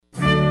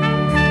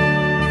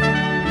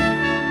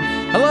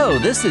Hello,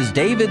 this is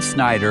David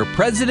Snyder,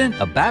 President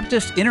of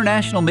Baptist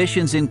International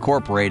Missions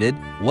Incorporated,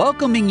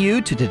 welcoming you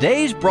to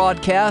today's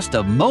broadcast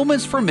of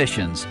Moments for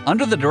Missions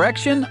under the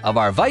direction of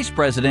our Vice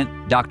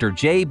President, Dr.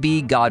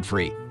 J.B.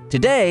 Godfrey.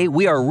 Today,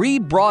 we are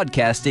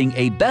rebroadcasting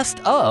a Best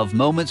of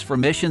Moments for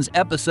Missions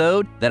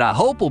episode that I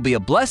hope will be a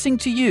blessing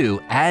to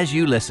you as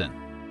you listen.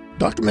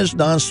 Dr. and Ms.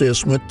 Don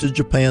Sisk went to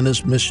Japan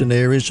as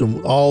missionaries,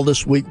 and all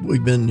this week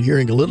we've been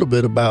hearing a little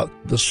bit about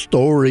the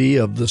story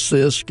of the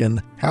Sisk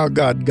and how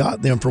God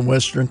got them from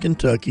Western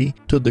Kentucky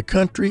to the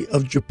country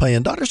of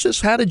Japan. Dr.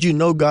 Sisk, how did you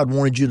know God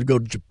wanted you to go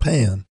to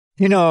Japan?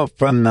 You know,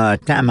 from the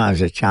time I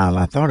was a child,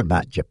 I thought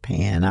about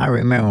Japan. I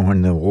remember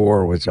when the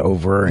war was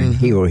over and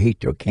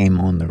Hirohito came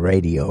on the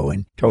radio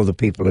and told the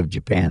people of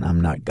Japan,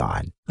 I'm not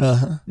God.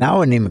 Now, I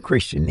wasn't even a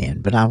Christian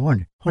then, but I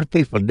wondered, what do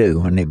people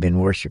do when they've been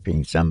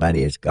worshiping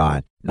somebody as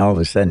God? And all of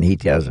a sudden he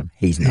tells them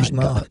he's not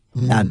God.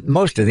 Now,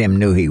 most of them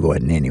knew he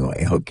wasn't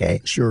anyway,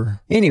 okay? Sure.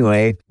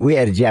 Anyway, we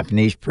had a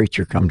Japanese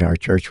preacher come to our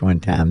church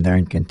one time there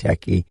in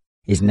Kentucky.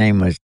 His name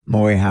was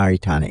Mori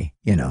Haritani,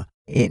 you know.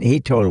 He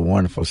told a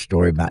wonderful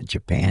story about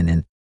Japan,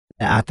 and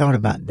I thought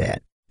about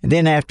that. And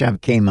then after I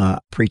became a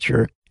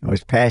preacher, I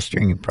was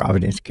pastoring in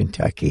Providence,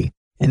 Kentucky,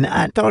 and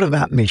I thought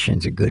about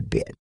missions a good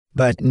bit,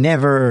 but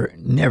never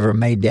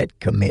made that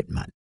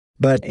commitment.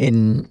 But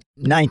in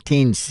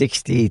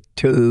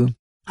 1962,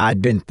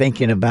 I'd been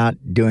thinking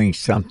about doing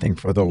something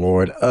for the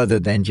Lord other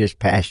than just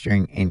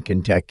pastoring in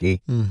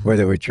Kentucky, where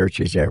there were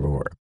churches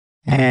everywhere.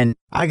 And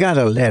I got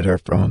a letter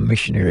from a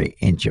missionary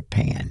in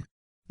Japan.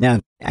 Now,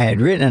 I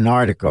had written an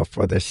article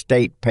for the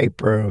state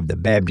paper of the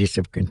Baptists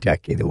of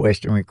Kentucky, the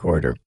Western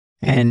Recorder,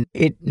 and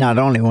it not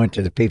only went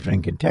to the people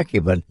in Kentucky,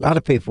 but a lot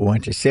of people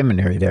went to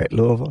seminary there at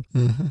Louisville,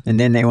 and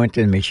then they went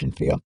to the mission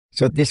field.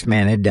 So this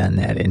man had done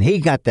that, and he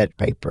got that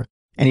paper,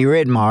 and he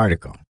read my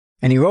article,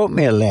 and he wrote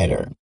me a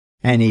letter,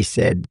 and he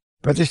said,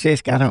 Brother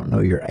Sisk, I don't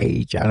know your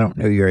age, I don't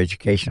know your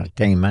educational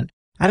attainment,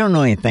 I don't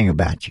know anything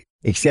about you,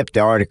 except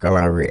the article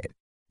I read.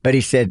 But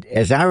he said,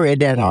 as I read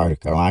that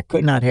article, I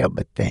could not help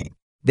but think,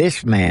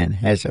 this man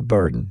has a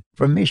burden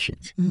for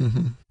missions.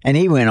 And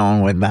he went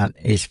on with about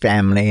his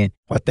family and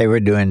what they were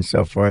doing and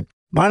so forth.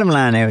 Bottom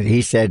line,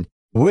 he said,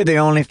 we're the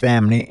only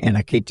family in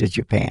Akita,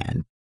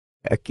 Japan.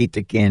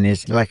 Akita-kin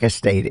is like a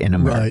state in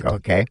America, right.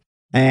 Okay?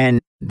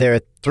 And there are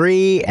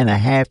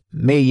 3.5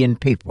 million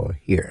people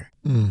here.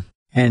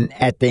 And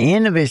at the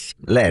end of his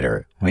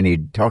letter, when he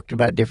talked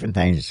about different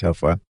things and so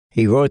forth,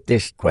 he wrote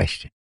this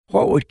question.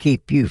 What would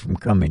keep you from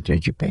coming to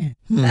Japan?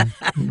 Yeah.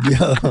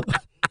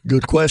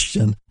 Good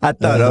question. I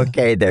thought,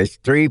 okay, there's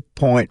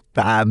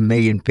 3.5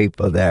 million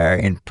people there.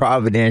 In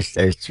Providence,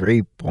 there's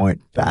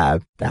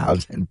 3.5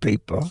 thousand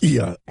people.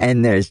 Yeah.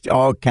 And there's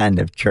all kinds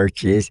of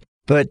churches.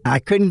 But I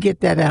couldn't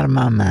get that out of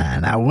my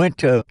mind. I went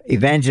to an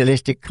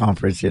evangelistic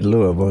conference in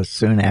Louisville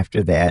soon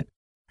after that,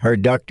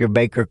 heard Dr.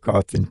 Baker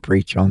Cawthon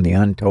preach on the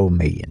untold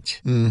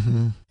millions.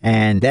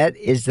 And that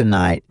is the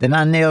night that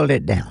I nailed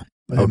it down.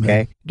 Amen.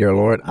 Okay, dear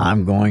Lord,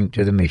 I'm going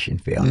to the mission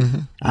field.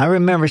 I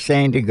remember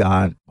saying to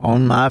God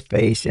on my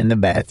face in the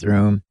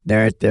bathroom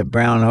there at the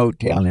Brown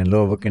Hotel in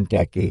Louisville,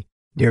 Kentucky,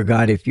 dear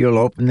God, if you'll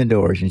open the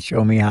doors and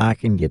show me how I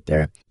can get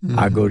there,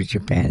 I'll go to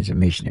Japan as a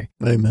missionary.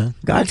 Amen.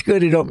 God's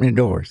good at opening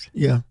doors.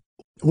 Yeah.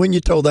 When you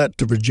told that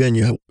to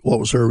Virginia, what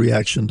was her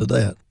reaction to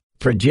that?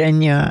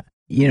 Virginia,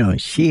 you know,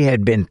 she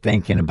had been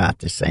thinking about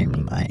the same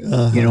thing.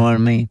 You know what I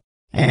mean?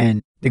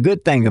 And the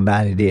good thing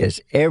about it is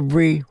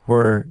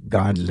everywhere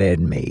God led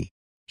me,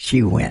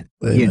 she went,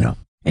 Amen. You know.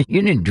 And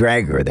you didn't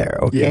drag her there,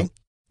 okay? Yeah.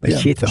 But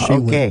she thought,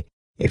 okay,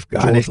 if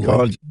God has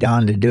called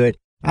Don to do it.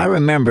 I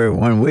remember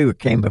when we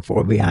came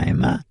before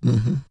BIMI,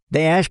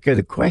 they asked her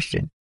the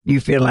question, do you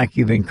feel like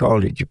you've been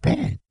called to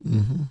Japan?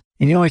 And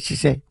you know what she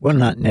said? Well,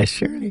 not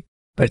necessarily.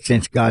 But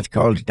since God's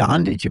called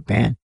Don to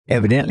Japan,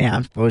 evidently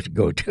I'm supposed to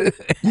go too.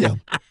 Yeah.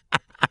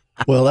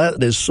 Well,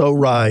 that is so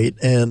right.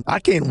 And I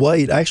can't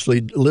wait.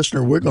 Actually,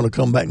 listener, we're going to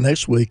come back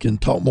next week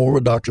and talk more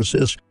with Dr.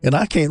 Sisk. And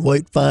I can't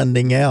wait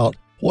finding out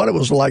what it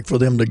was like for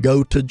them to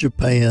go to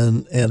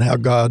Japan and how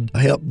God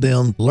helped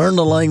them learn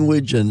the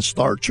language and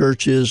start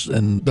churches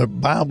and the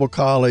Bible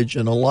college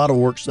and a lot of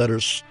works that are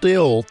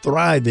still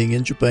thriving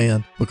in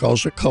Japan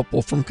because a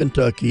couple from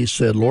Kentucky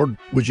said, Lord,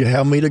 would you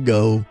have me to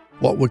go?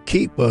 What would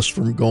keep us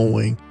from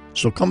going?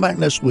 So come back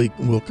next week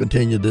and we'll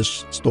continue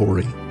this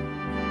story.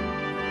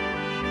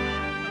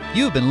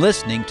 You've been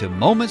listening to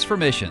Moments for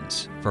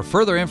Missions. For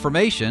further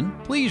information,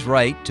 please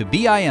write to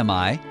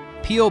BIMI,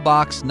 P.O.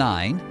 Box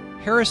 9,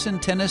 Harrison,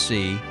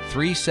 Tennessee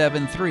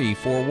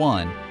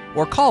 37341,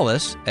 or call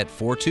us at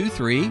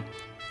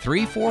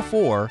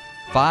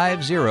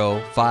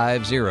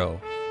 423-344-5050.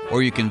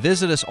 Or you can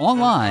visit us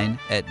online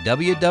at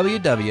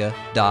www.bimi.org.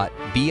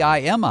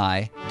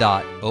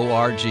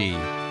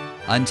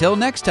 Until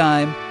next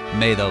time,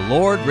 may the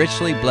Lord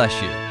richly bless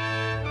you.